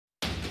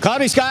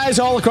Cloudy skies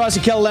all across the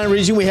KELOLAND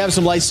region. We have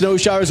some light snow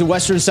showers in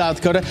western South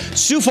Dakota.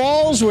 Sioux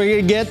Falls, we're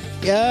going to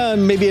get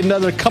maybe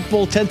another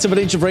couple tenths of an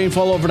inch of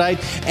rainfall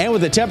overnight. And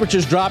with the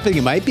temperatures dropping,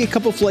 it might be a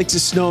couple flakes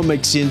of snow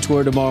mixed in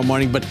toward tomorrow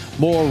morning, but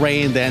more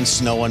rain than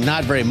snow, and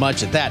not very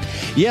much at that.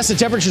 Yes, the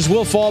temperatures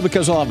will fall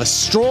because we'll have a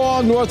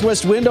strong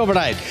northwest wind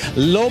overnight.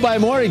 Low by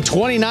morning,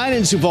 29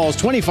 in Sioux Falls,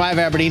 25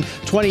 Aberdeen,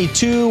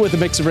 22 with a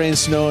mix of rain and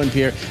snow in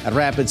here at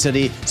Rapid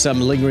City. Some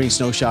lingering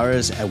snow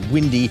showers at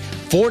windy,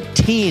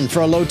 14 for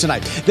a low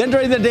tonight. Then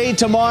during the day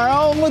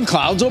tomorrow, the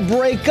clouds will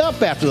break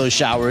up after those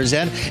showers,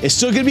 and it's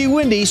still going to be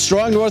windy,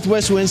 strong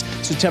northwest winds,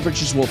 so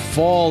temperatures will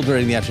fall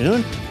during the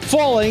afternoon,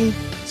 falling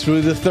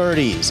through the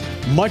 30s.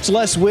 Much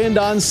less wind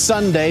on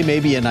Sunday,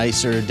 maybe a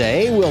nicer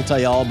day. We'll tell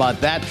you all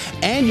about that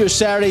and your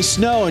Saturday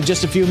snow in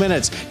just a few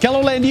minutes.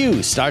 KELOLAND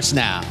News starts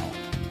now.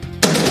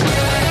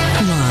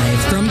 Live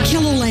from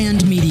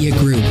KELOLAND Media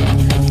Group.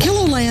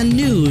 KELOLAND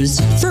News,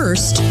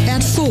 first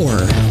at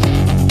 4.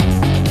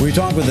 We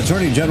talk with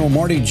Attorney General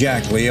Marty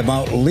Jackley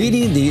about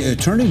leading the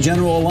Attorney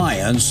General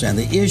Alliance and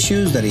the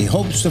issues that he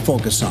hopes to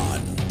focus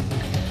on.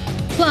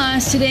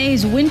 Plus,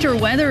 today's winter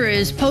weather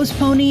is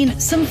postponing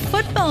some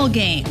football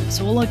games.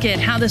 We'll look at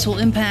how this will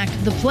impact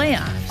the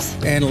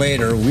playoffs. And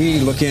later, we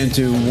look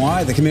into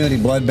why the Community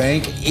Blood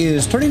Bank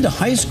is turning to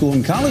high school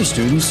and college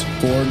students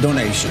for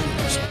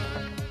donations.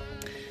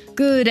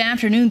 Good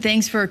afternoon.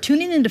 Thanks for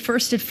tuning in to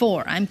First at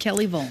 4. I'm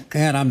Kelly Volk.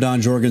 And I'm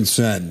Don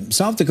Jorgensen.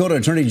 South Dakota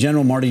Attorney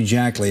General Marty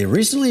Jackley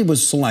recently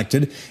was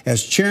selected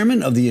as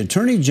chairman of the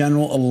Attorney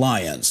General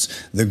Alliance.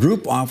 The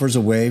group offers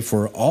a way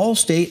for all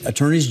state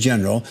attorneys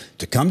general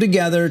to come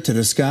together to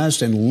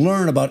discuss and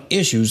learn about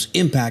issues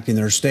impacting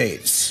their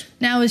states.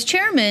 Now, as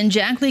chairman,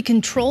 Jackley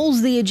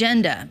controls the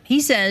agenda.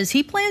 He says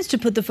he plans to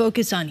put the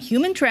focus on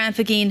human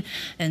trafficking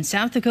and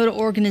South Dakota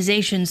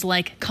organizations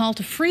like Call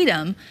to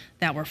Freedom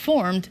that were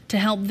formed to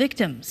help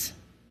victims.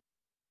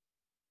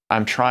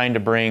 I'm trying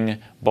to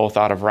bring both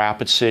out of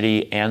Rapid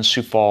City and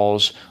Sioux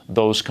Falls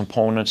those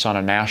components on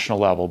a national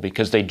level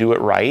because they do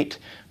it right.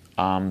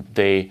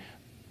 They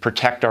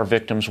protect our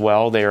victims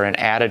well. They are an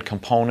added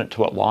component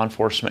to what law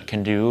enforcement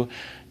can do.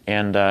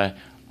 And I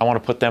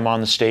want to put them on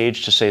the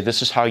stage to say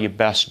this is how you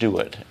best do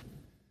it.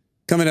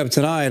 Coming up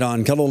tonight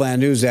on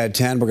KELOLAND News at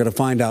 10, we're going to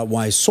find out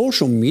why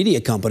social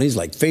media companies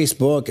like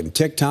Facebook and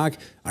TikTok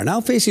are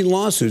now facing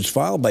lawsuits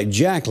filed by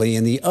Jackley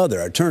and the other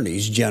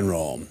attorneys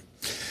general.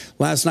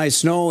 Last night's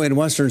snow in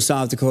western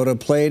South Dakota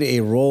played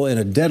a role in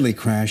a deadly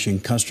crash in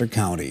Custer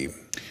County.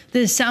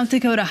 The South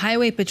Dakota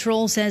Highway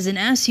Patrol says an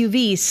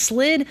SUV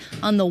slid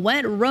on the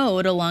wet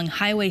road along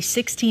Highway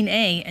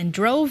 16A and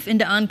drove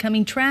into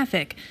oncoming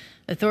traffic.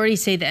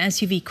 Authorities say the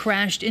SUV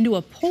crashed into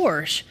a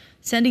Porsche,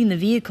 sending the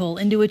vehicle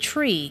into a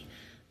tree.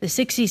 The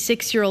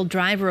 66-year-old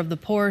driver of the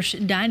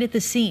Porsche died at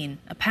the scene.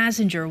 A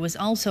passenger was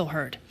also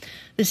hurt.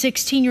 The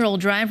 16-year-old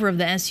driver of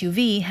the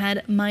SUV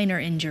had minor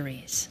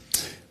injuries.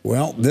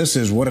 Well, this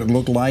is what it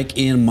looked like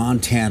in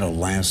Montana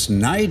last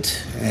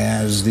night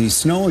as the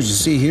snow, as you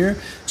see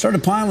here,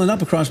 started piling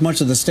up across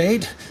much of the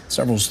state.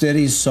 Several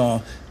cities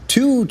saw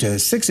 2 to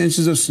 6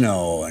 inches of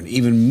snow, and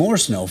even more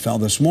snow fell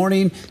this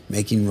morning,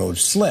 making roads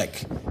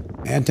slick.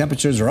 And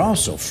temperatures are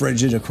also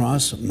frigid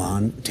across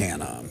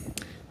Montana.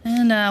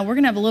 And we're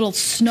going to have a little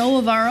snow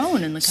of our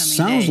own in the coming days.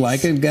 Sounds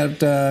like it.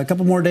 Got a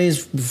couple more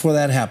days before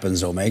that happens,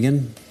 though,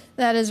 Megan.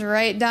 That is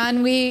right,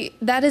 Don.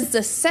 That is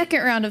the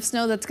second round of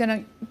snow that's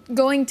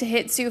going to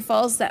hit Sioux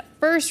Falls. That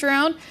first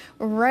round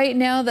right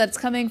now that's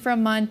coming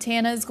from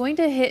Montana is going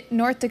to hit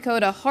North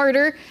Dakota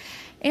harder.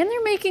 And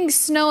they're making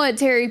snow at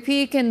Terry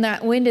Peak, and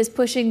that wind is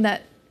pushing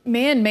that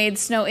man-made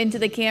snow into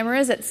the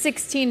cameras at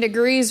 16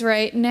 degrees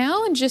right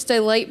now, and just a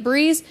light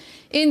breeze.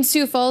 In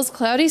Sioux Falls,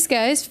 cloudy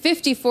skies,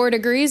 54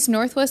 degrees,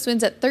 northwest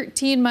winds at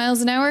 13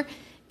 miles an hour,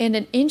 and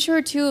an inch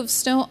or two of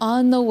snow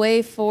on the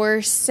way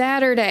for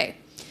Saturday.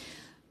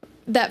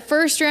 That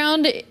first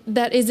round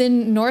that is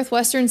in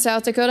northwestern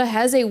South Dakota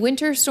has a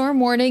winter storm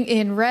warning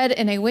in red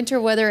and a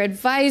winter weather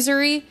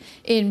advisory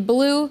in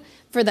blue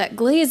for that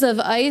glaze of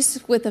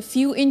ice with a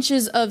few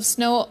inches of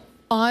snow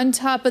on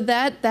top of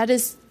that. That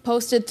is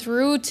posted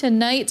through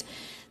tonight.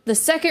 The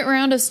second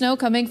round of snow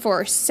coming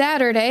for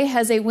Saturday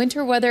has a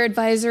winter weather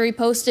advisory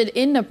posted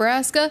in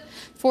Nebraska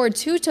for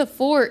 2 to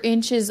 4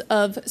 inches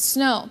of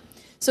snow.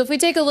 So if we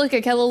take a look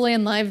at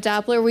KELOLAND Live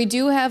Doppler, we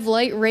do have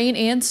light rain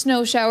and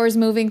snow showers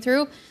moving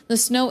through. The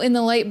snow in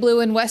the light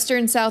blue in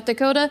western South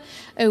Dakota,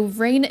 a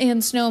rain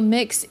and snow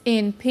mix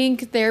in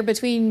pink there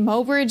between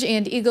Mobridge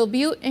and Eagle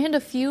Butte, and a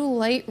few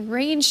light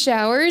rain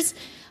showers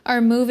are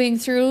moving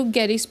through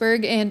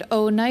Gettysburg and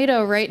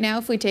Oneida right now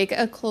if we take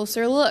a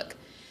closer look.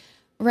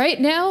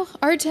 Right now,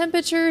 our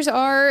temperatures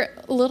are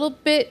a little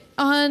bit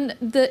on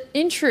the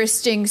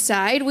interesting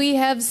side. We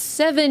have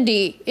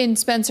 70 in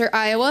Spencer,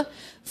 Iowa,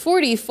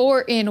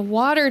 44 in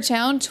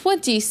Watertown,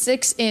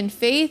 26 in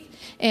Faith,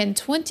 and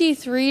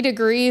 23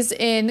 degrees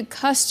in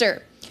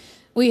Custer.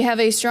 We have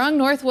a strong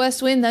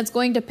northwest wind that's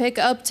going to pick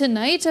up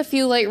tonight. A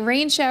few light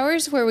rain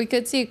showers where we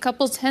could see a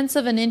couple tenths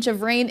of an inch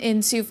of rain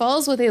in Sioux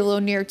Falls with a low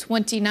near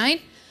 29.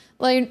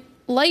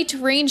 light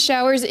rain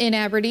showers in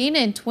Aberdeen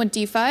and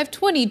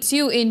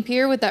 22 in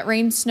Pierre with that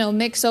rain-snow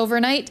mix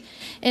overnight,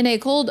 and a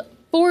cold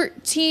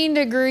 14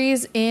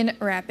 degrees in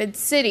Rapid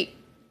City.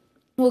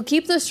 We'll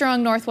keep the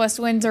strong northwest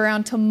winds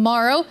around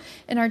tomorrow,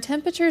 and our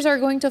temperatures are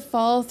going to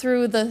fall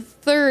through the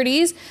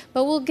 30s,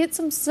 but we'll get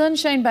some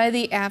sunshine by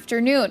the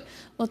afternoon.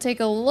 We'll take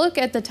a look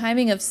at the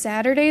timing of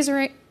Saturday's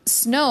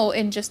snow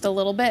in just a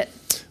little bit.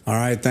 All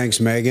right,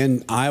 thanks,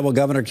 Megan. Iowa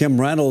Governor Kim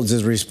Reynolds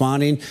is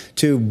responding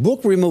to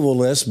book removal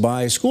lists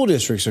by school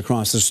districts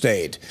across the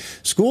state.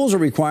 Schools are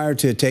required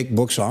to take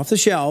books off the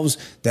shelves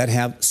that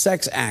have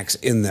sex acts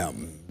in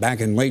them. Back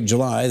in late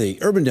July, the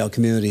Urbandale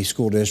Community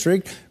School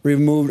District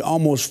removed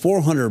almost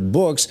 400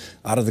 books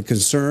out of the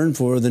concern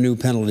for the new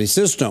penalty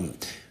system.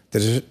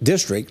 The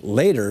district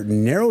later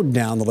narrowed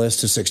down the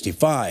list to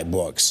 65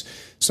 books.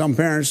 Some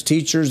parents,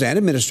 teachers, and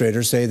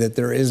administrators say that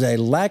there is a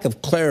lack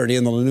of clarity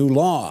in the new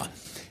law.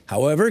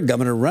 However,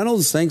 Governor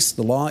Reynolds thinks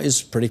the law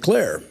is pretty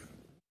clear.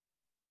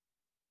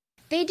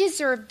 They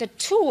deserve the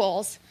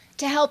tools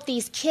to help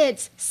these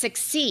kids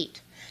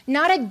succeed,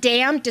 not a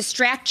damn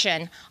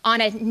distraction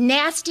on a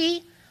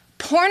nasty,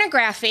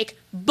 pornographic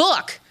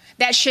book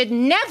that should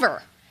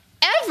never,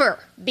 ever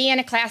be in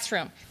a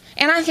classroom.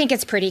 And I think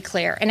it's pretty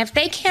clear. And if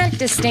they can't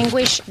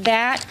distinguish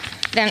that,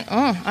 then,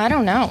 I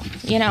don't know.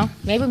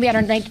 Maybe we ought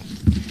to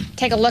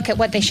take a look at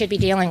what they should be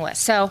dealing with.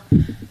 So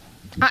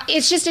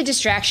it's just a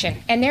distraction.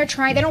 And they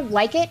don't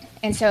like it.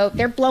 And so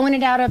they're blowing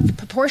it out of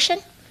proportion.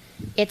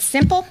 It's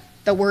simple.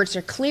 The words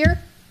are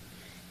clear.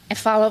 And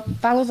follow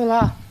the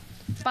law.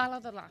 Follow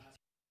the law.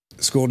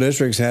 School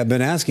districts have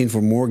been asking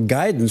for more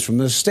guidance from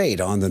the state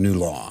on the new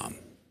law.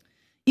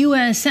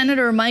 U.S.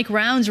 Senator Mike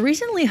Rounds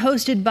recently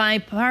hosted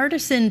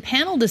bipartisan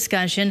panel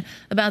discussion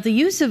about the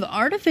use of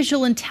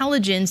artificial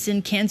intelligence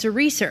in cancer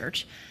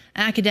research.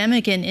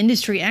 Academic and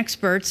industry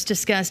experts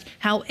discussed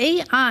how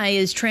AI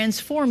is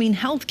transforming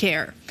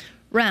healthcare.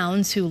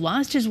 Rounds, who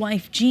lost his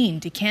wife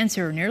Jean to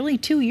cancer nearly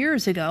 2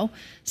 years ago,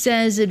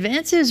 says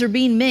advances are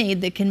being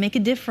made that can make a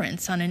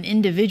difference on an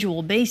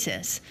individual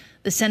basis.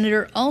 The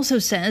senator also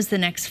says the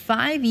next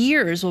 5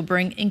 years will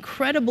bring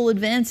incredible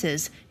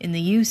advances in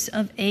the use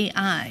of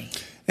AI.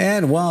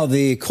 And while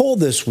the cold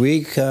this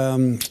week,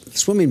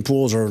 swimming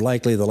pools are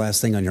likely the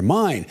last thing on your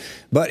mind.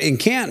 But in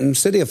Canton,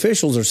 city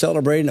officials are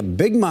celebrating a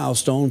big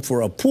milestone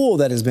for a pool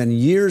that has been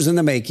years in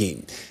the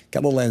making.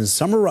 KELOLAND's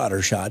Summer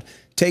Roddershot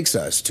takes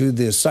us to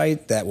the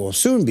site that will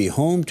soon be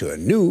home to a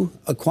new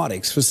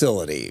aquatics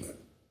facility.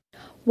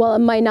 While it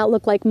might not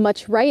look like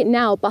much right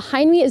now,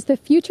 behind me is the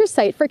future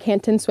site for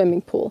Canton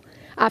Swimming Pool.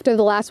 After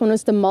the last one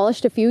was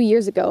demolished a few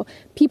years ago,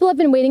 people have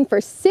been waiting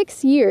for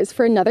 6 years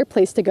for another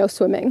place to go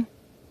swimming.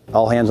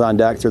 All hands on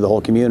deck through the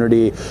whole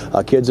community.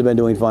 Kids have been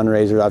doing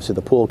fundraisers, obviously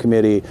the pool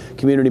committee.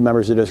 Community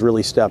members have just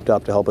really stepped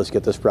up to help us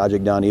get this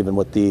project done, even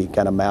with the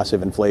kind of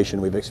massive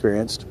inflation we've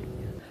experienced.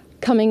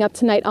 Coming up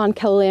tonight on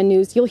KELOLAND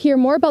News, you'll hear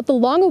more about the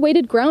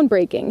long-awaited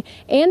groundbreaking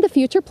and the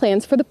future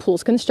plans for the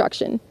pool's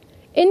construction.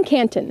 In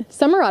Canton,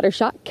 Summer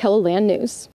Roddershot, KELOLAND News.